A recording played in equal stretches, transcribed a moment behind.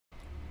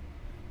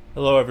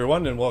Hello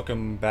everyone and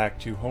welcome back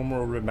to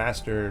Homeworld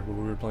Remastered, where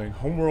we were playing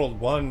Homeworld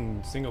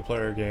 1 single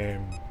player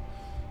game.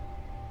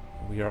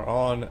 We are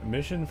on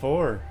mission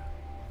 4.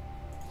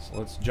 So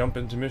let's jump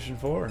into mission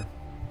 4.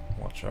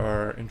 Watch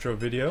our intro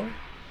video.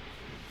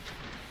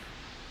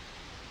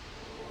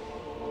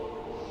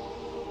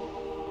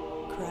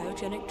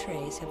 Cryogenic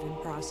trays have been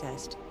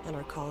processed, and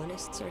our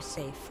colonists are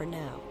safe for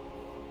now.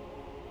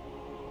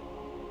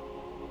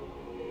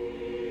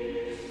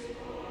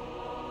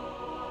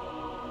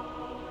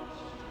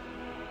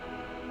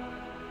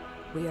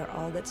 We are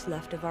all that's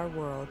left of our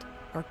world,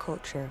 our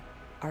culture,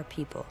 our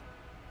people.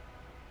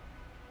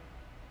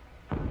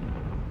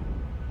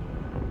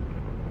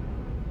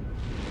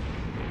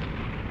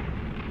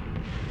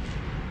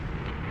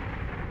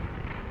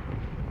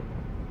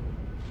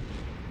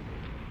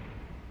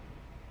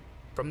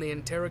 From the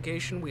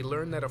interrogation, we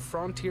learned that a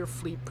frontier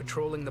fleet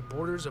patrolling the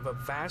borders of a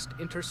vast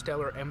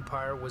interstellar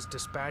empire was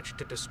dispatched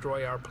to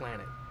destroy our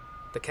planet.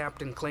 The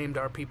captain claimed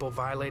our people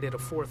violated a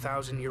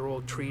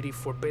 4,000-year-old treaty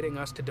forbidding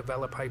us to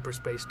develop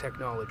hyperspace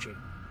technology.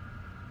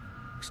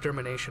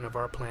 Extermination of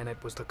our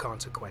planet was the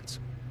consequence.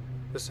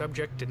 The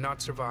subject did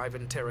not survive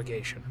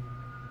interrogation.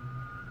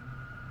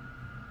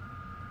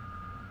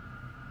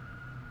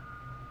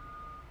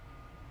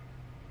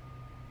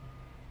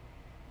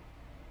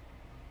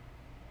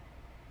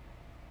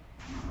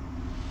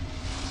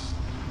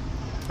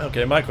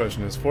 Okay, my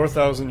question is,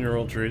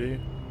 4,000-year-old treaty?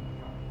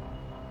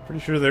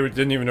 Pretty sure they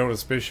didn't even know what a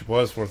spaceship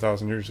was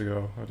 4,000 years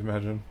ago, I'd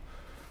imagine.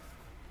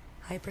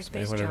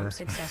 Hyperspace whatever. jump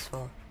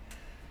successful.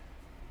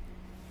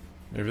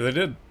 Maybe they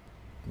did.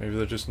 Maybe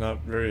they're just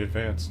not very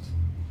advanced.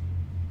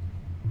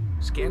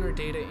 Scanner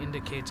data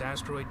indicates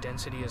asteroid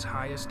density is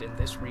highest in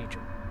this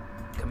region.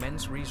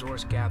 Commence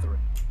resource gathering.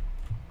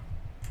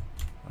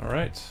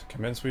 Alright,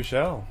 commence we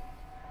shall.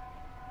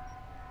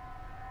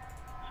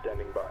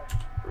 Standing by.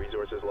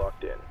 Resources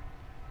locked in.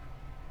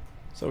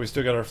 So we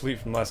still got our fleet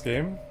from last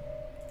game.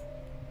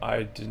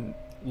 I didn't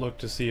look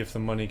to see if the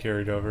money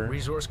carried over.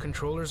 Resource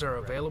controllers are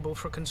available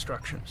for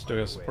construction. Still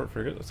got a support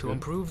frigate, that's To good.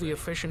 improve the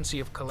efficiency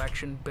of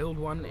collection, build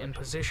one and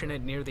position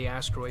it near the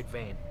asteroid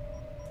vein.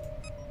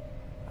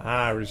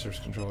 Ah, resource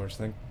controllers,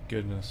 thank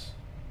goodness.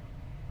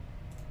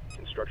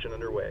 Construction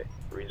underway.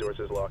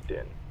 Resources locked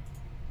in.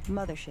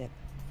 Mothership.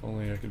 If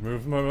only I could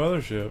move my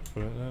mothership,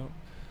 but no.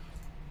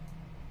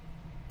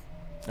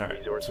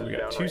 Alright, so we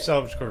got 2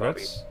 salvage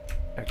corvettes.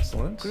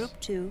 Excellent. Group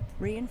 2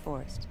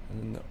 reinforced.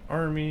 And then the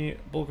army,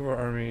 bulk of our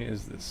army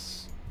is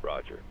this.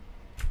 Roger.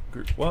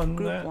 Group 1,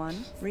 Group that.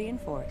 1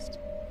 reinforced.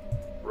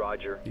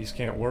 Roger. These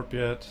can't warp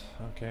yet.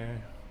 Okay.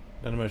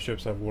 None of my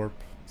ships have warp,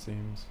 it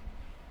seems.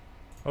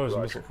 Oh, there's a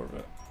Roger. missile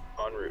corvette.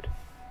 En route.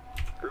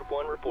 Group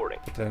 1 reporting.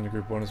 Put that into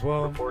Group 1 as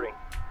well. Reporting.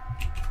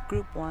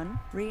 Group 1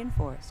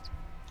 reinforced.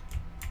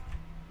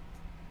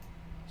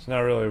 So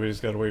now really we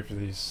just gotta wait for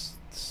these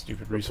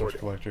stupid resource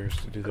Reporting. collectors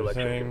to do their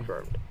Collection thing.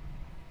 confirmed.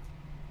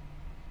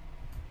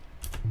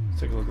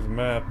 Let's take a look at the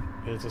map.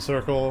 It's a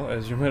circle.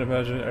 As you might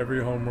imagine,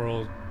 every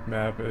homeworld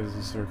map is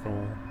a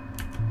circle.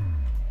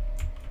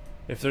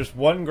 If there's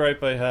one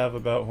gripe I have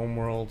about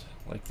homeworld,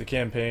 like the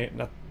campaign,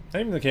 not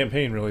even the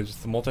campaign really,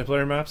 just the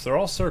multiplayer maps, they're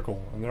all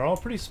circle, and they're all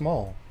pretty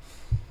small.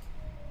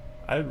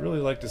 I'd really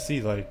like to see,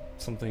 like,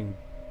 something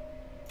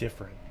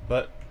different.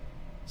 But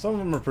some of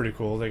them are pretty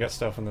cool. They got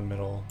stuff in the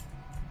middle.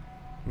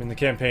 I mean, the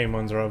campaign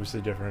ones are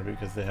obviously different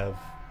because they have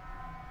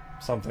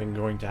something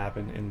going to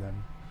happen in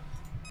them.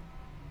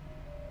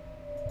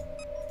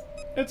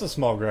 It's a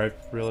small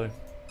gripe, really.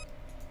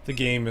 The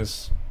game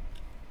is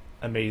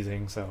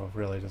amazing, so it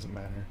really doesn't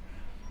matter.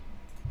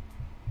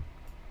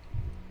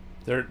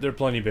 They're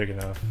plenty big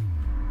enough.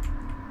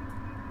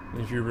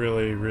 If you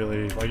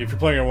really, like, if you're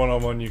playing a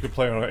one-on-one, you could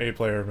play on an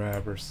 8-player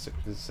map or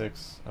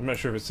 6. I'm not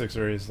sure if it's 6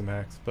 or 8 is the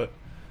max, but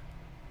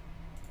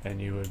and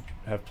you would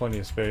have plenty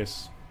of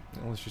space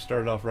unless you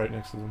started off right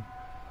next to them.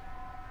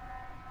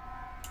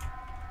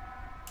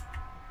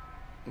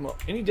 Well,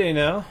 any day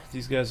now,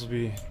 these guys will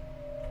be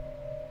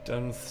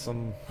done with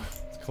some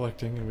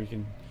collecting and we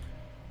can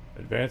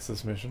advance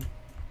this mission.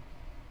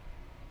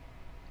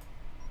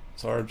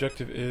 So our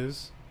objective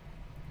is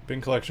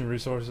bin collection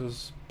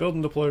resources, build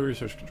and deploy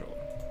research controller.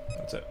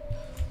 That's it.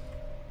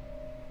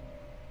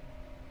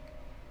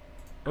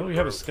 Oh, we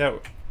have a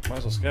scout. Might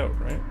as well scout,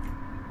 right?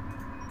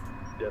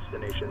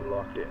 Destination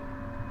locked in.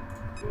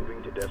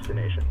 Moving to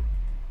destination.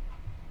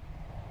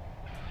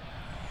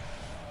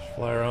 Just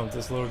fly around with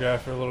this little guy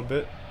for a little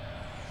bit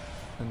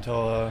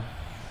until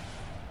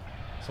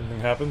something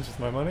happens with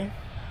my money.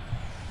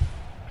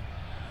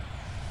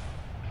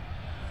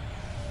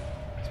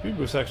 Speed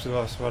boost actually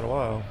lasts quite a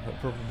while.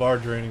 That purple bar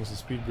draining is the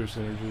speed boost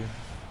energy.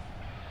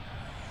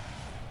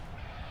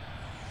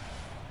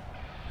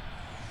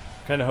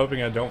 Kinda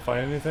hoping I don't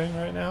find anything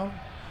right now,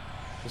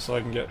 just so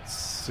I can get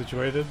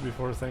situated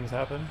before things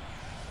happen.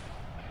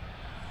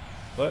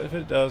 But if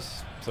it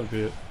does, so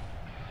be it.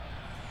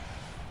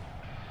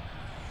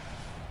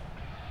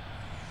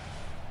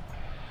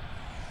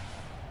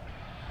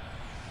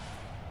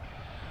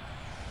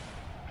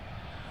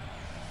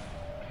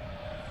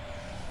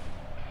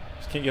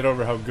 Can't get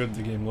over how good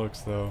the game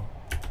looks, though.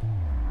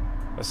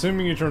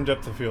 Assuming you turn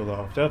depth of field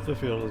off. Depth of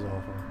field is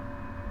awful.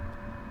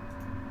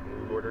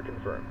 Move order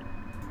confirmed.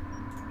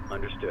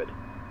 Understood.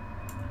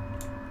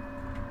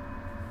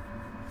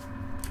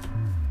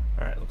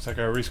 Alright, looks like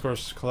our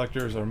resource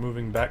collectors are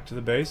moving back to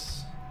the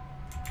base.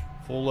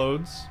 Full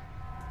loads.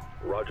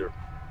 Roger.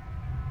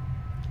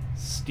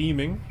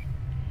 Steaming.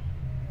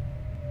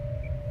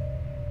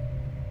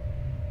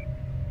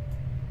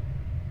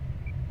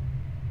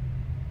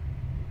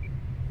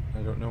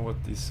 I don't know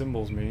what these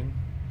symbols mean.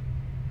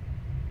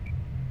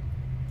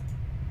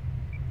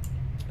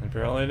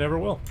 Apparently I never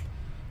will.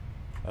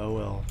 Oh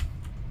well.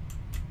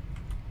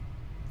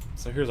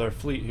 So here's our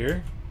fleet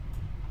here.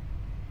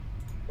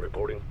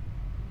 Reporting.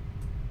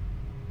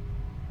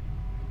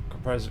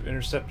 Comprised of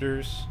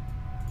interceptors,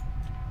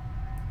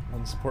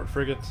 one support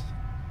frigate,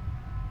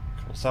 a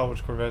couple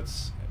salvage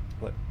corvettes,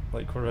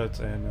 light corvettes,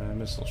 and a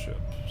missile ship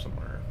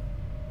somewhere.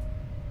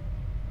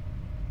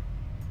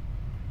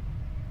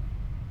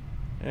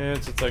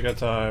 And since I got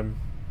time,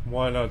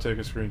 why not take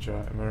a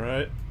screenshot? Am I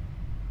right?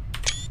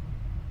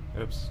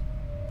 Oops,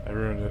 I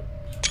ruined it.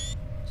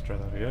 Let's try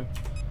that again.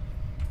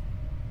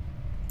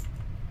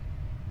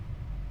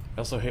 I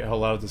also hate how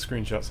loud the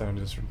screenshot sound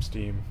is from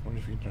Steam. I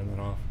wonder if you can turn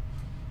that off.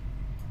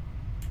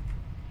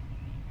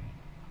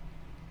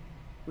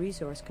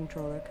 Resource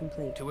controller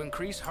complete. To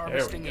increase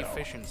harvesting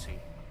efficiency,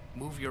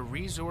 move your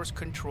resource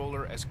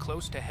controller as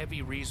close to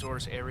heavy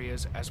resource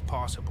areas as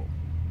possible.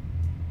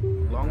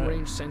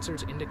 Long-range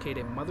sensors indicate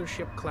a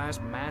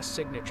mothership-class mass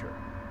signature.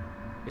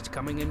 It's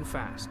coming in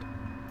fast.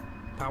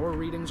 Power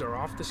readings are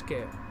off the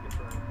scale.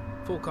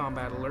 Full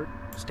combat alert.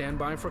 Stand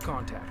by for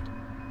contact.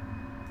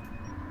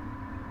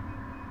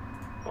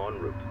 En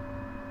route.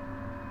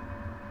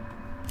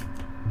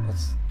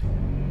 Let's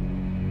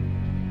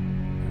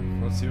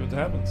see what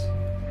happens.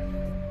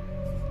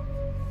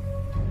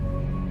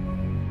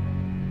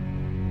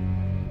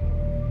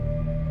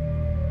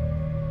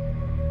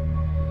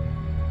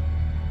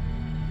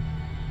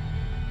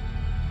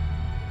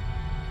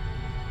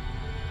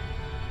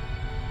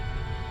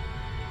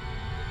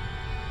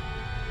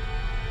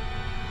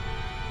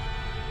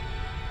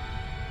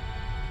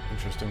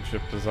 Interesting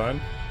ship design.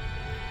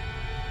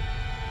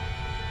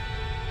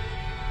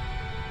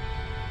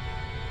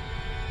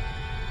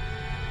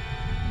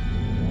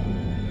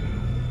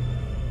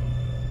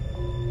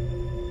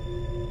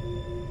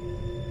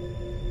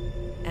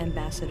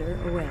 Ambassador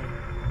away.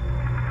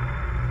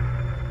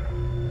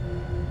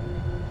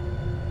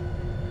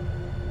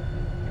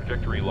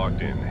 Trajectory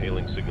locked in.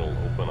 Hailing signal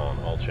open on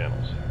all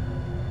channels.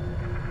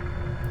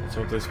 Let's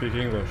hope they speak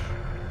English.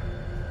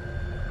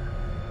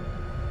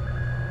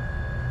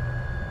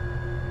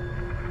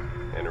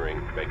 Entering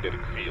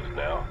magnetic field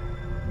now.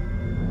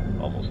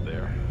 Almost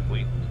there.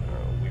 Fleet,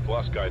 we've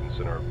lost guidance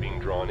and are being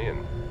drawn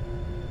in.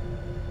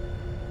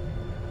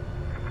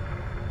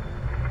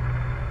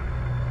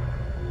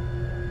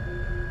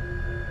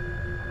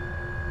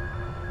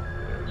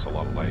 There's a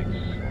lot of lights.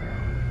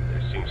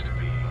 There seems to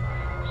be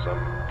some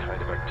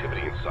kind of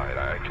activity inside.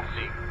 I can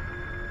see.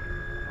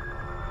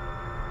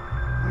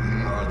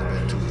 We are the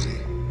Bentusi,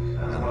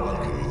 and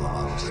welcome you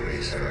on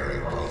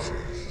spacefaring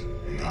cultures,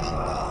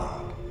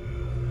 unbound.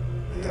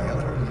 The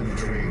Elderly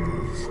trade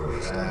routes were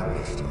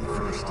established for the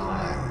first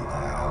time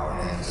by our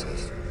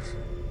ancestors.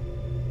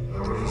 The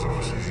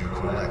resources you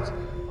collect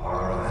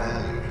are of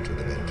value to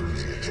the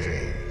Bentusi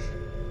exchange.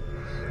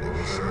 They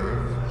will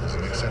serve as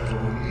an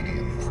acceptable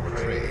medium for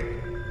trade.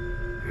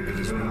 It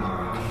has been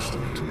our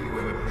custom to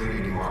equip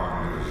trading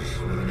partners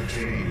with an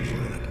exchange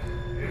unit.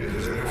 It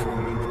is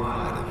therefore been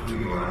provided to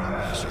your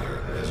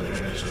ambassador as a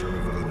gesture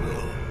of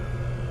goodwill.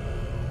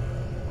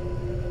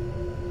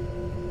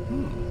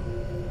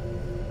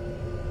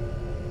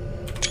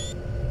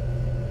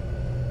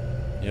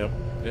 Yep,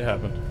 it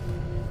happened.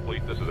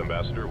 Fleet, this is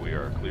Ambassador. We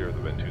are clear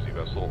of the Bentusi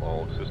vessel.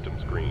 All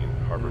systems green.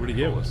 Harbor What did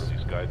he control give has us?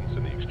 released guidance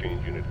and the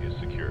exchange unit is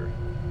secure.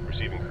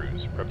 Receiving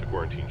crews. Prep the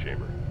quarantine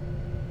chamber.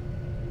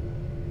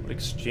 What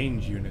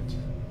exchange unit?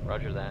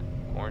 Roger that.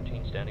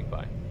 Quarantine standing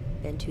by.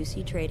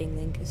 Bentusi trading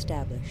link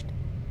established.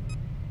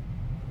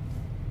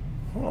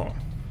 Huh.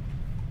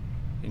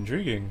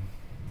 Intriguing.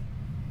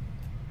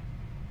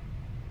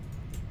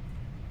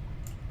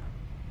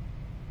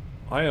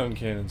 Ion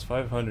cannons,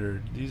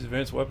 500. These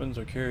advanced weapons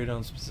are carried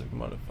on specific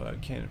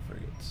modified cannon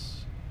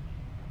frigates.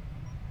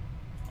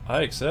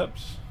 I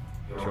accept.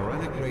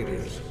 Tyrannic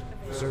raiders,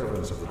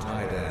 servants of the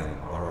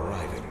Taidan, are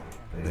arriving.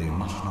 They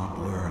must not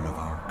learn of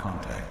our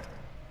contact.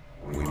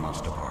 We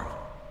must depart.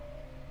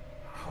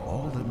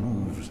 All that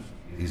moves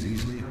is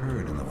easily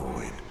heard in the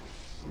void.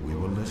 We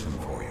will listen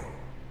for you.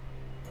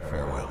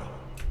 Farewell.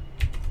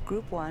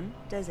 Group 1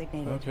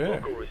 designated. Okay.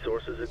 Local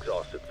resources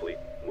exhausted, Fleet.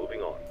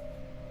 Moving on.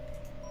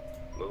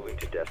 Moving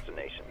to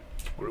destination.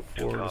 Group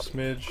 2 Forward a copies.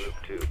 smidge.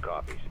 Group 2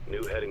 copies.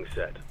 New heading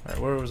set.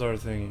 Alright, where was our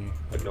thingy?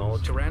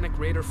 Acknowledge. Tyrannic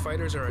Raider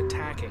fighters are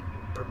attacking.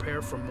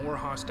 Prepare for more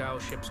hostile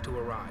ships to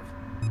arrive.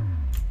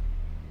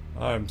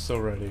 I'm so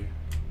ready.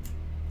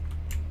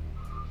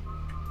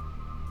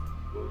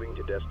 Moving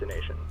to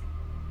destination.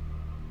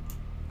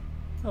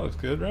 That looks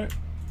good, right?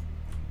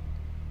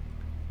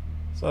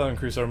 So that'll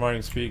increase our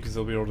mining speed because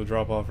they'll be able to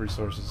drop off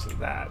resources to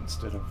that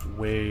instead of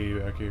way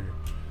back here.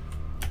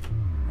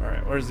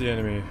 Alright, where's the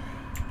enemy?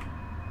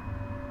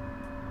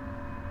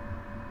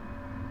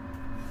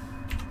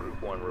 Group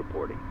 1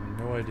 reporting.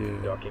 No idea.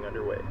 Docking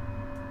underway.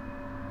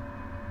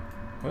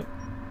 What?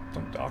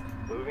 Don't dock.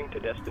 Moving to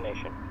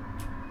destination.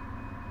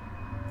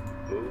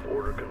 Move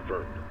order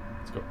confirmed.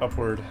 Let's go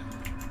upward.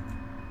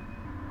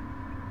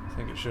 I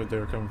think it showed they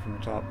were coming from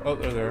the top. Oh,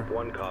 they're there. Group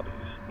 1 copies.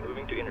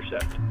 Moving to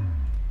intercept.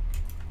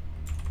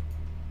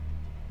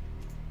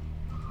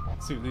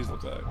 Let's see what these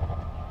look like.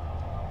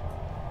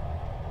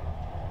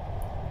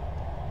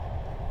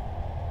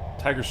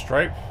 Tiger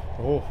Stripe?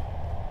 Oh.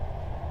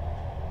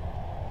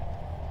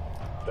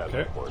 That's Okay.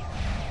 report.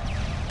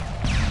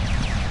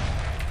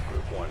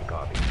 Group 1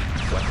 copies.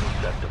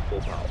 Weapons set to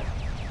full power.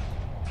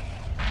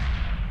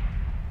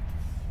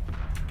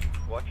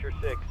 Watch your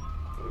 6.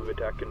 Move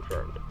attack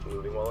confirmed.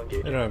 Moving while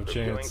engaging. They don't have a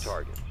Pursuing chance.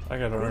 targets. I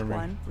got an Group army.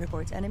 1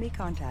 reports enemy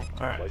contact.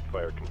 Alright. Light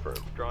fire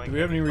confirmed. Drawing Do we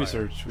have any heavy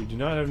fire. research? We do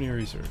not have any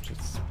research.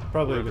 It's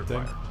probably a good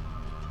thing.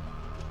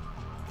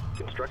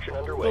 Construction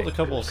underway. Build a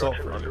couple assault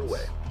Construction frigates.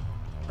 underway.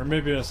 Or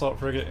maybe an assault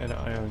frigate and an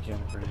ion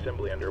cannon frigate.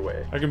 Assembly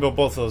underway. I can build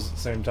both those at the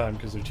same time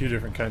because they're two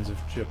different kinds of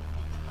ship.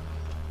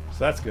 So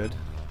that's good.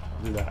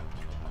 I'll do that.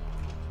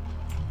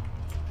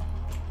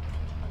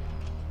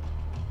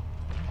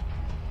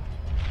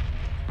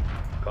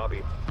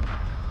 Copy.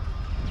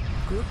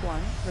 Group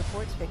 1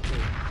 reports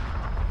victory.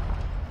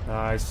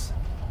 Nice.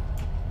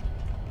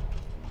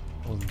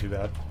 Wasn't too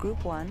bad.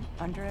 Group 1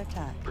 under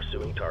attack.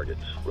 Pursuing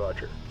targets.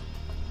 Roger.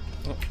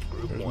 Oh,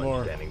 Group there's 1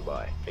 more. standing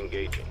by.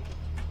 Engaging.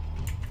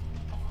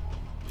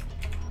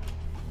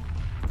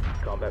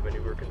 Combat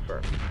maneuver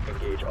confirmed.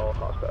 Engage all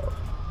hostiles.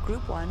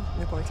 Group 1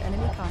 reports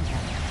enemy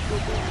contact.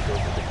 Local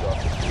resources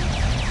exhausted.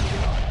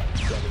 Moving on.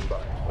 Standing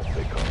by. Let's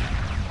take call.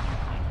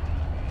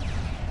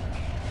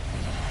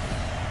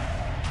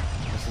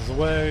 This is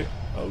away.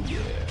 Oh yeah.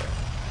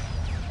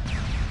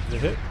 Did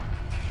it hit?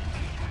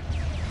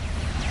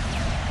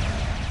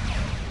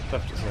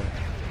 Tough to say.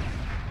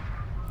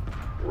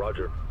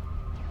 Roger.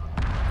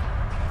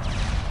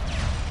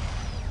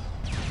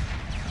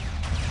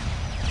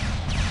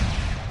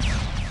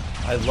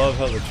 I love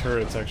how the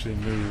turrets actually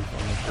move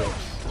on the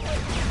ships.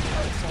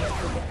 Assault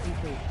frigate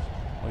complete.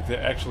 Like they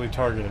actually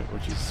target it,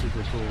 which is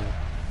super cool.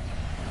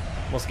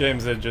 Most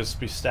games they'd just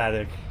be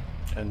static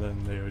and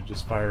then they would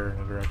just fire in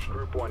a direction.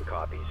 Group 1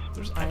 copies.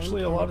 There's Iron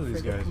actually a lot of cannon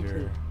these frigate guys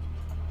here.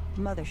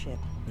 complete. Mothership.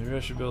 Maybe I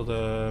should build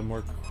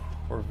more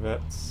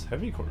corvettes,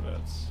 heavy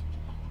corvettes.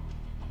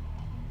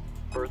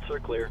 Berths are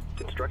clear.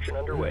 Construction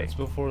underway. Let's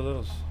build 4 of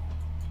those.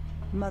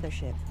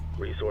 Mothership.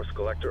 Resource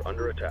collector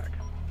under attack.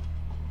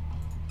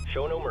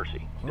 Show no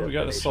mercy. Oh, we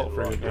got an assault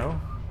frigate Destination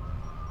now.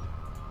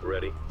 locked in.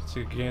 Ready. Let's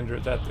take a gander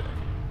at that thing.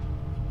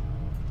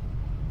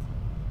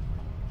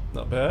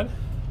 Not bad.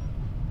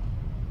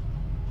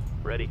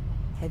 Ready.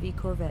 Heavy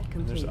corvette And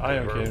complete. there's an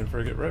ion Confirmed. cannon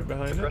frigate right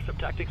behind it. Aggressive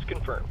tactics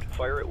confirmed.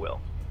 Fire at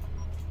will.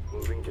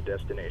 Moving to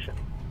destination.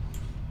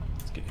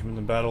 Let's get him in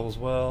the battle as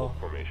well.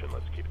 Formation,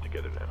 let's keep it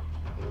together now.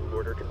 Move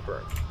order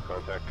confirmed.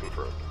 Contact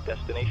confirmed.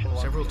 Destination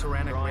locked Several in.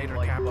 Tyrannic Drawing Raider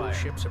light capital fire.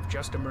 ships have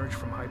just emerged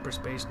from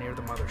hyperspace near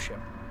the mothership.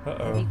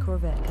 Heavy Uh-oh.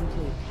 corvette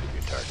complete. Give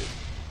you target.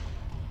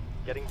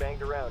 Getting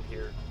banged around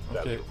here.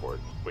 That's Okay. report.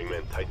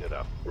 Wingman, tighten it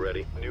up.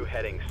 Ready. New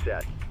heading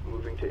set.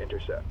 Moving to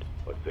intercept.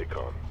 Let's stay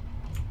calm.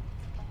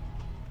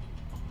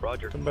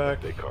 Roger. Come back.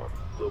 Stay calm.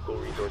 Local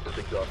resources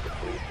exhausted,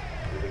 please.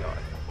 Moving on.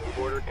 Move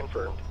order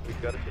confirmed.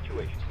 We've got a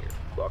situation here.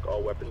 Lock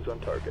all weapons on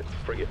target.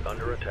 Frigate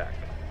under attack.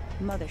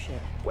 Mothership.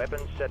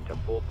 Weapons set to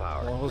full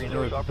power. Well, I wasn't Resource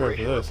really prepared for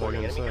operation this, I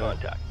reporting gotta enemy say.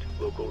 contact.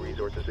 Local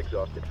resources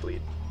exhausted,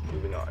 fleet.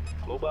 Moving on.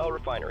 Mobile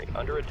refinery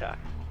under attack.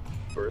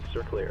 Berths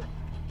are clear.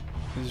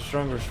 These are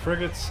stronger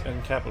frigates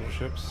and capital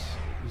ships.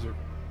 These are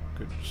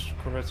good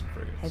corvettes and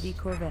frigates. Heavy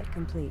corvette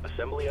complete.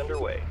 Assembly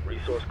underway.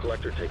 Resource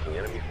collector taking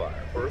enemy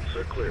fire. Berths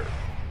are clear.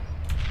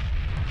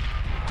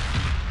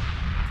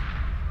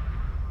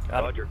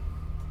 Got it. Roger.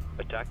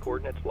 Attack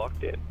coordinates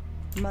locked in.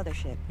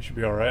 Mothership. We should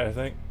be alright, I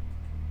think.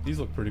 These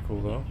look pretty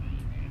cool, though.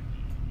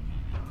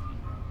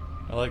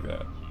 I like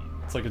that.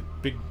 It's like a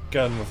big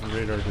gun with a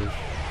radar dish.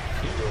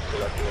 Resource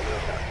collector under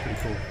attack. Pretty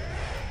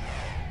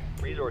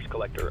cool. Resource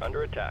collector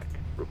under attack.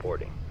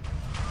 Reporting.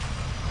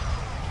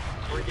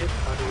 Frigate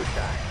under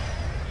attack.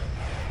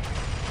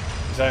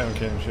 These ion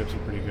cannon ships are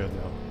pretty good,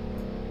 though.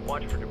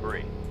 Watch for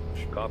debris.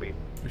 Copy.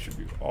 We should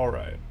be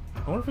alright. I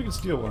wonder if we can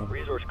steal one.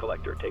 Resource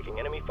collector taking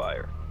enemy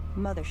fire.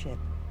 Mothership.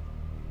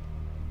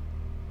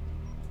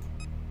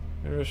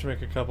 Maybe I should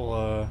make a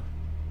couple,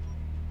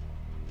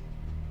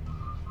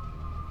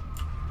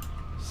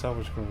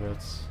 salvage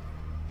corvettes.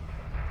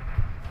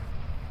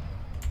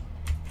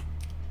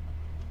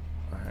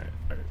 Alright.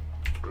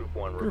 Group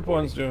 1 Group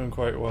reporting. 1's doing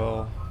quite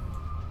well.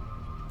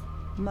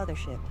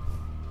 Mothership.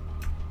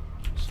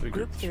 So we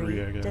Group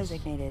 3 I guess.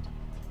 designated.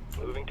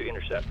 Moving to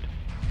intercept.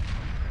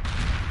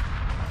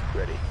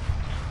 Ready.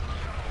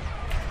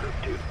 Group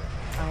 2.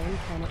 Iron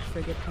cannon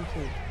frigate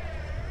complete.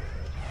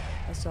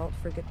 Assault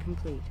frigate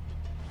complete.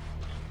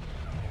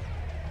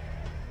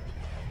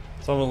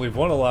 So I'm gonna leave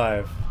one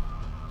alive,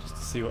 just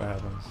to see what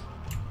happens.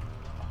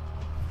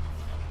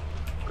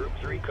 Group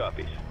 3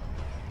 copies.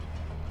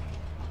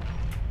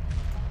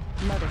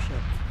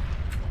 Mothership.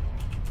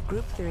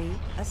 Group 3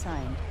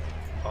 assigned.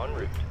 En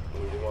route.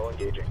 Moving while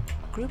engaging.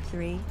 Group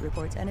 3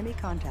 reports enemy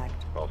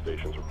contact. All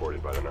stations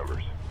reported by the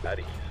numbers. At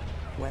ease.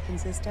 Weapon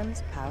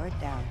systems powered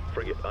down.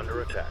 Frigate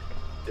under attack.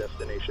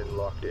 Destination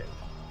locked in.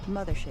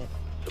 Mothership.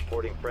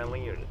 Supporting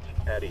friendly units.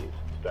 At ease.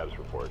 Status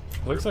report.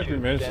 Looks like we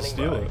managed to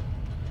steal it.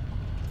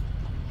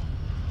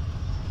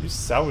 These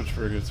salvage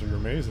frigates are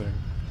amazing.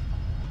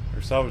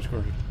 Or salvage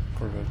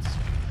corvettes.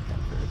 Not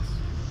frigates.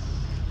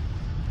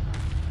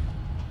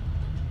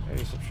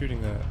 Hey, stop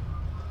shooting that.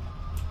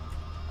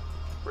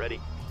 Ready.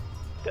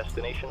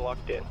 Destination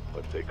locked in.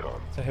 Let's stay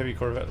calm. It's a heavy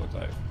corvette, look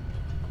like.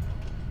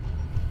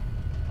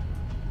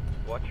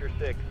 Watch your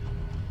 6.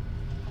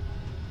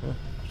 Huh,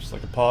 just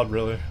like a pod,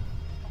 really.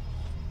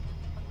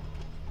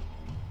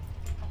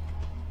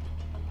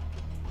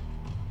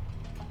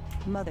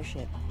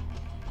 Mothership.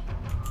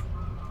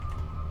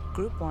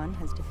 Group 1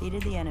 has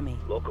defeated the enemy.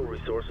 Local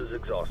resources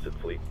exhausted,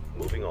 fleet.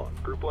 Moving on.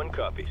 Group 1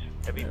 copies.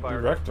 Heavy Yeah, we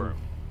fire wrecked them.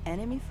 confirmed.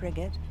 Enemy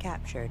frigate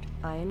captured.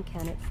 Iron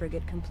cannon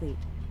frigate complete.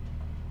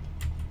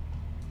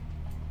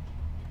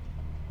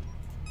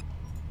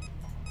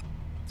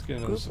 Let's get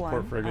another Group support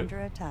 1 frigate. under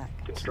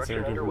attack. Construction Since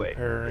they're underway.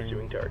 repairing.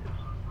 Pursuing targets.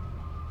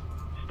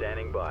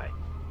 Standing by.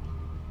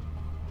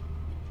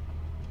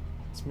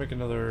 Let's make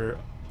another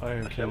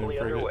iron cannon Assembly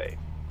frigate. underway.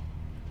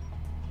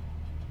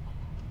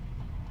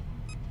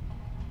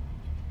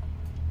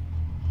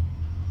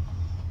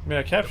 I mean,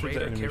 I The captured the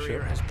radar enemy carrier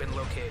ship. has been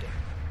located.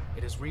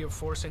 It is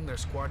reinforcing their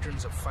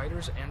squadrons of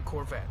fighters and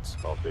corvettes.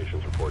 All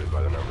stations reported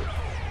by the numbers.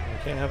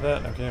 We can't have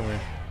that now, can we?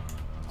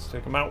 Let's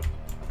take them out.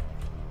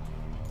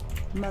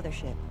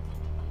 Mothership.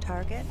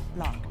 Target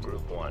locked.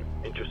 Group 1.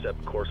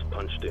 Intercept course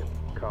punched in.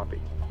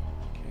 Copy.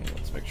 Okay,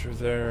 let's make sure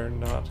they're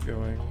not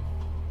going.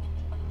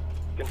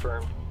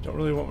 Confirmed. Don't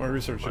really want my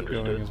research ship going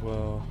Understood. as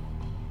well.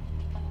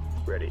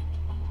 Ready.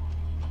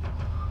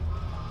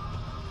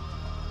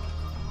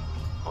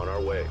 On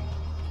our way.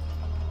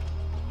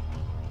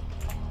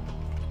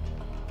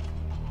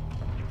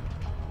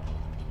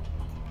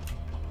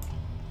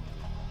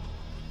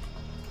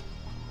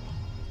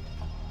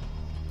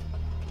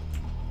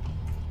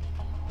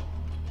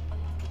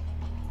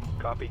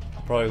 Copy.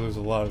 I'll probably lose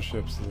a lot of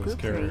ships to this Group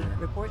 3 carrier.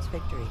 reports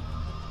victory.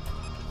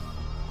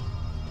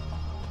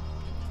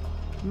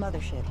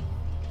 Mothership.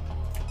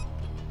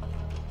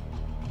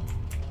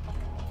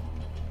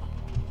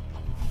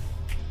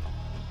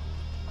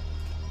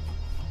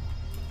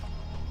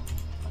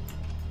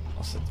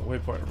 I'll set the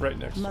waypoint right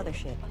next to it.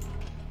 Mothership.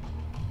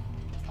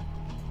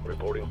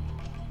 Reporting.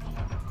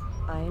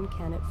 Iron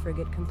cannon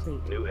frigate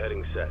complete. New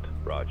heading set.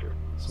 Roger.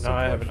 So now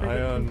I have an Support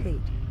frigate ion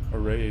complete.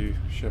 array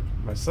ship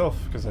myself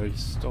because I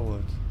stole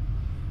it.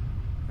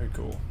 Very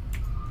cool.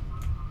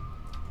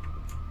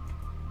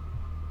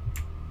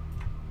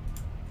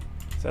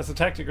 So that's a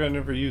tactic I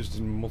never used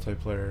in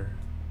multiplayer.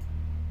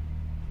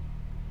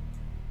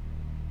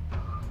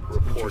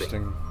 Reporting.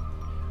 Interesting.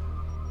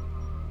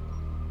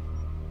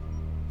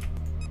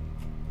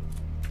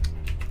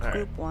 Alright,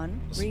 Group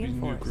 1 this will be new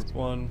reinforced. group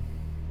 1.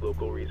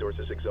 Local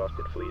resources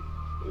exhausted, fleet.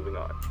 Moving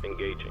on.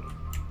 Engaging.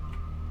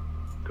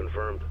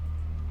 Confirmed.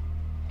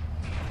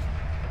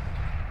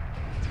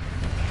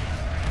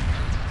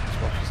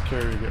 Let's watch this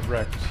carrier get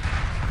wrecked.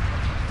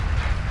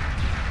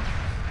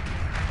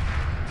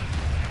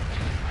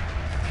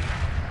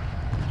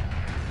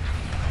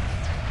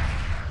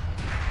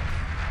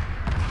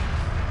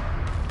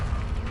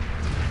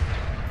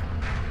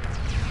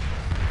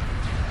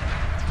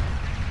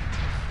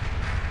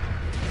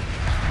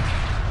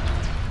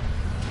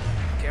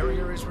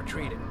 Carrier is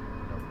retreating.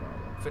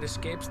 If it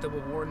escapes, they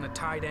will warn the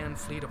Taidan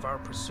fleet of our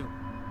pursuit.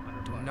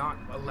 Do not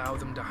allow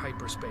them to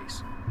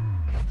hyperspace.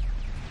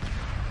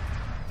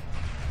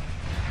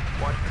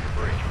 Watch the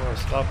bridge. I want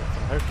to stop it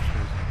from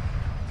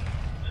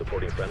hyperspace.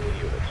 Supporting friendly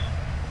units.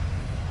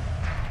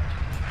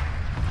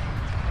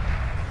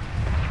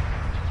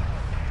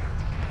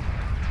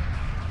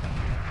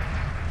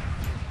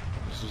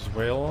 This is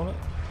whale on it.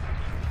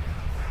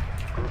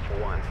 Group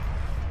 1.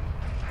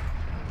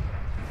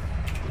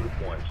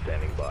 Group 1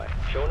 standing by.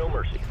 Show no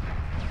mercy.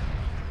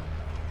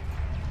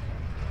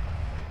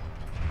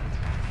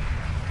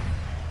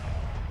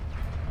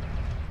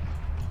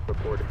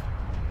 Reporting.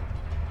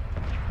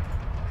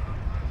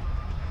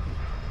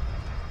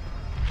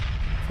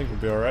 I think we'll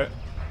be alright.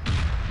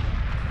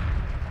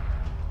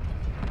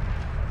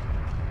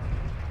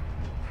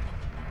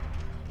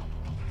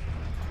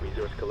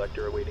 Resource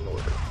collector awaiting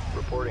order.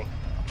 Reporting.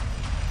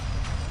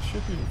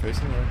 Ship even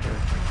facing right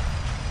there.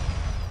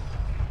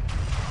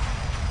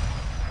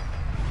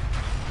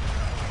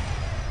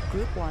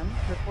 Group 1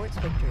 reports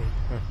victory.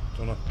 Huh,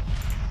 don't know.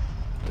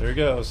 There he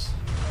goes.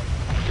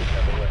 There's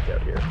nothing left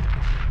out here.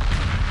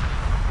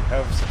 We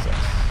have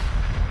success.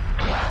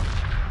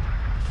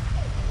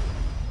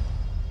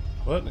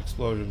 What an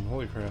explosion.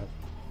 Holy crap.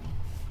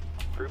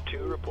 Group 2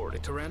 The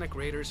reporting. Tyrannic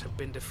Raiders have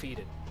been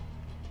defeated.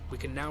 We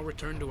can now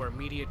return to our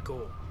immediate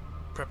goal,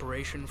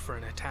 Preparation for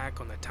an attack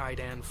on the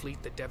Taidan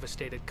fleet that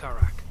devastated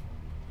Karak.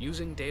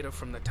 Using data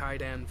from the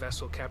Taidan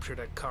vessel captured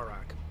at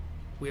Karak,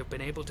 we have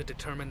been able to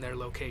determine their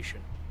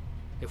location.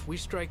 If we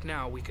strike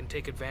now, we can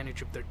take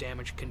advantage of their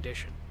damaged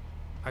condition.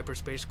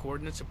 Hyperspace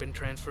coordinates have been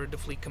transferred to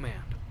Fleet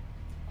Command.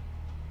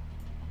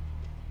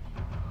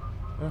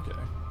 Okay.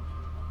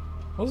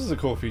 Well, this is a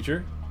cool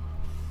feature.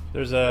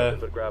 There's a...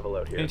 Put gravel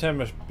out here.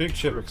 Anytime a big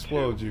ship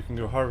explodes, you can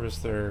go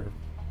harvest their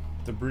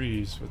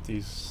debris with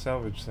these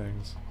salvage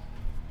things.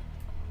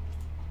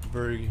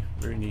 Very,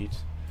 very neat.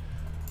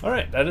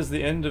 Alright, that is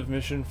the end of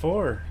Mission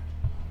 4.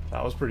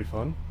 That was pretty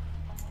fun.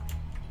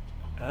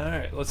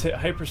 Alright, let's hit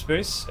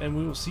hyperspace, and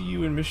we will see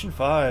you in Mission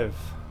 5.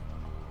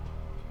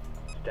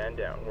 Stand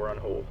down. We're on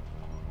hold.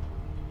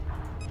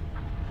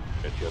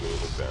 Get the other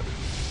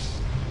advantage.